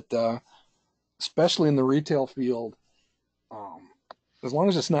realize that, especially in the retail field, um, as long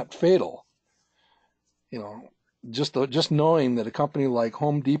as it's not fatal, you know, just knowing that a company like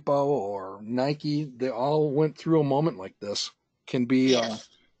Home Depot or Nike, they all went through a moment like this can be Yes.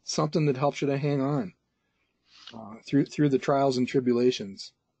 something that helps you to hang on through the trials and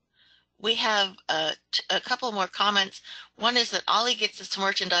tribulations. We have a couple more comments. One is that Ollie gets its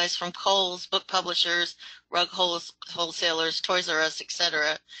merchandise from Kohl's, book publishers, rug wholesalers, Toys R Us,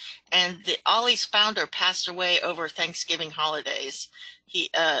 etc. And Ollie's founder passed away over Thanksgiving holidays. He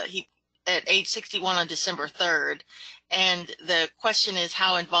at age 61 on December 3rd. And the question is,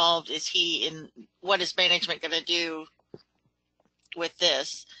 how involved is he in what is management going to do with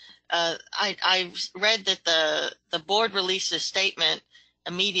this? I read that the board released a statement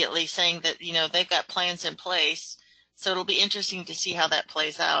immediately saying that they've got plans in place, so it'll be interesting to see how that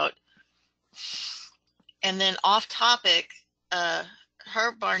plays out. And then off topic,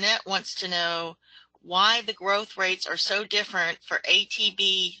 Herb Barnett wants to know why the growth rates are so different for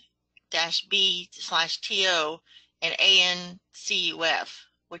ATB-B/TO and ANCUF,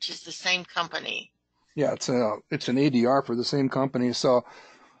 which is the same company. Yeah, it's an ADR for the same company. So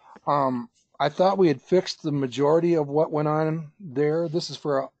I thought we had fixed the majority of what went on there. This is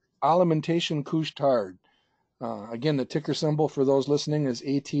for Alimentation Couche-Tard. Again, the ticker symbol for those listening is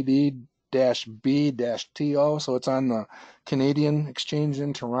ATD-B-TO. So it's on the Canadian exchange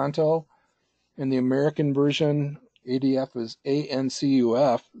in Toronto. And the American version, ADF, is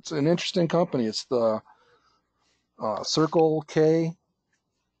ANCUF. It's an interesting company. It's the Circle K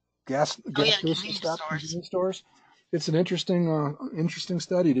gas Oh yeah, station convenience stop stores. convenience stores. It's an interesting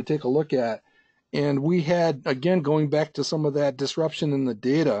study to take a look at. And we had, again, going back to some of that disruption in the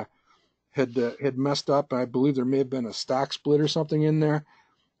data, had messed up. I believe there may have been a stock split or something in there.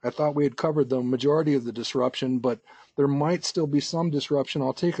 I thought we had covered the majority of the disruption, but there might still be some disruption.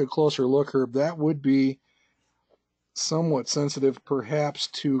 I'll take a closer look, Herb. That would be somewhat sensitive, perhaps,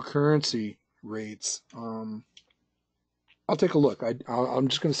 to currency rates. I'll take a look. I'm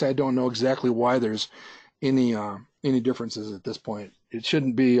just going to say I don't know exactly why there's any differences at this point. It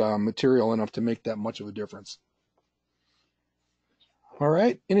shouldn't be material enough to make that much of a difference. All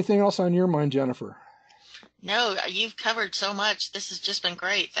right. Anything else on your mind, Jennifer? No, you've covered so much. This has just been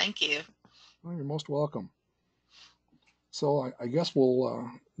great. Thank you. Well, you're most welcome. So I guess we'll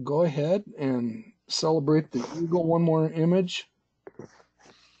go ahead and celebrate the eagle. One more image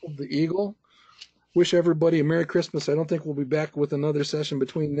of the eagle. Wish everybody a Merry Christmas. I don't think we'll be back with another session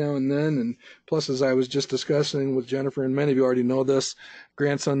between now and then. And plus, as I was just discussing with Jennifer, and many of you already know this,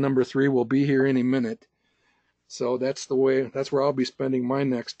 grandson number 3 will be here any minute. So that's where I'll be spending my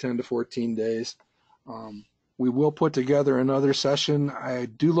next 10 to 14 days. We will put together another session. I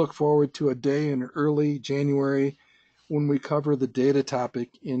do look forward to a day in early January when we cover the data topic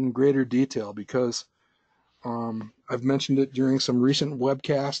in greater detail because I've mentioned it during some recent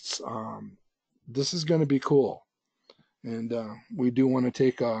webcasts. This is going to be cool. And we do want to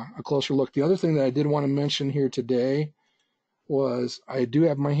take a closer look. The other thing that I did want to mention here today was I do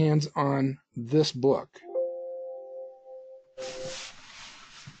have my hands on this book.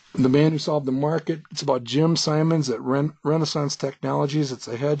 The Man Who Solved the Market. It's about Jim Simons at Renaissance Technologies. It's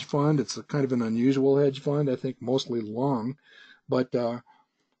a hedge fund. It's a kind of an unusual hedge fund, I think mostly long, but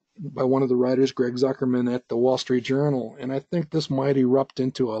by one of the writers, Greg Zuckerman at the Wall Street Journal. And I think this might erupt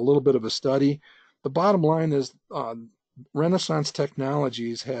into a little bit of a study. The bottom line is Renaissance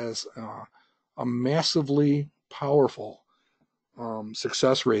Technologies has a massively powerful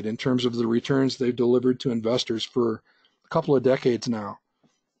success rate in terms of the returns they've delivered to investors for a couple of decades now.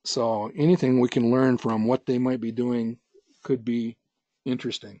 So anything we can learn from what they might be doing could be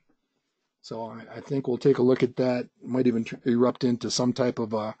interesting. So I think we'll take a look at that. Might even erupt into some type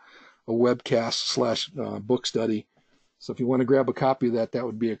of a webcast / book study. So if you want to grab a copy of that, that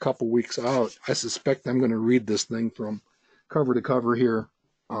would be a couple weeks out. I suspect I'm going to read this thing from cover to cover here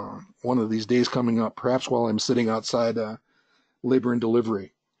one of these days coming up, perhaps while I'm sitting outside labor and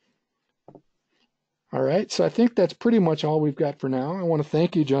delivery. All right, so I think that's pretty much all we've got for now. I want to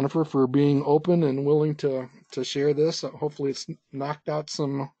thank you, Jennifer, for being open and willing to share this. Hopefully, it's knocked out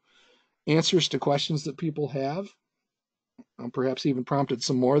some answers to questions that people have, perhaps even prompted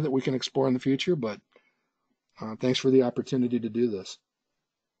some more that we can explore in the future. But thanks for the opportunity to do this.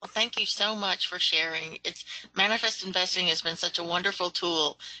 Well, thank you so much for sharing. It's Manifest Investing has been such a wonderful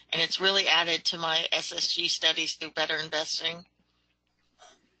tool, and it's really added to my SSG studies through Better Investing.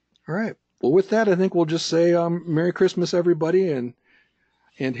 All right. Well, with that, I think we'll just say Merry Christmas, everybody, and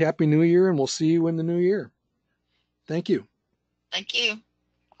Happy New Year, and we'll see you in the new year. Thank you. Thank you.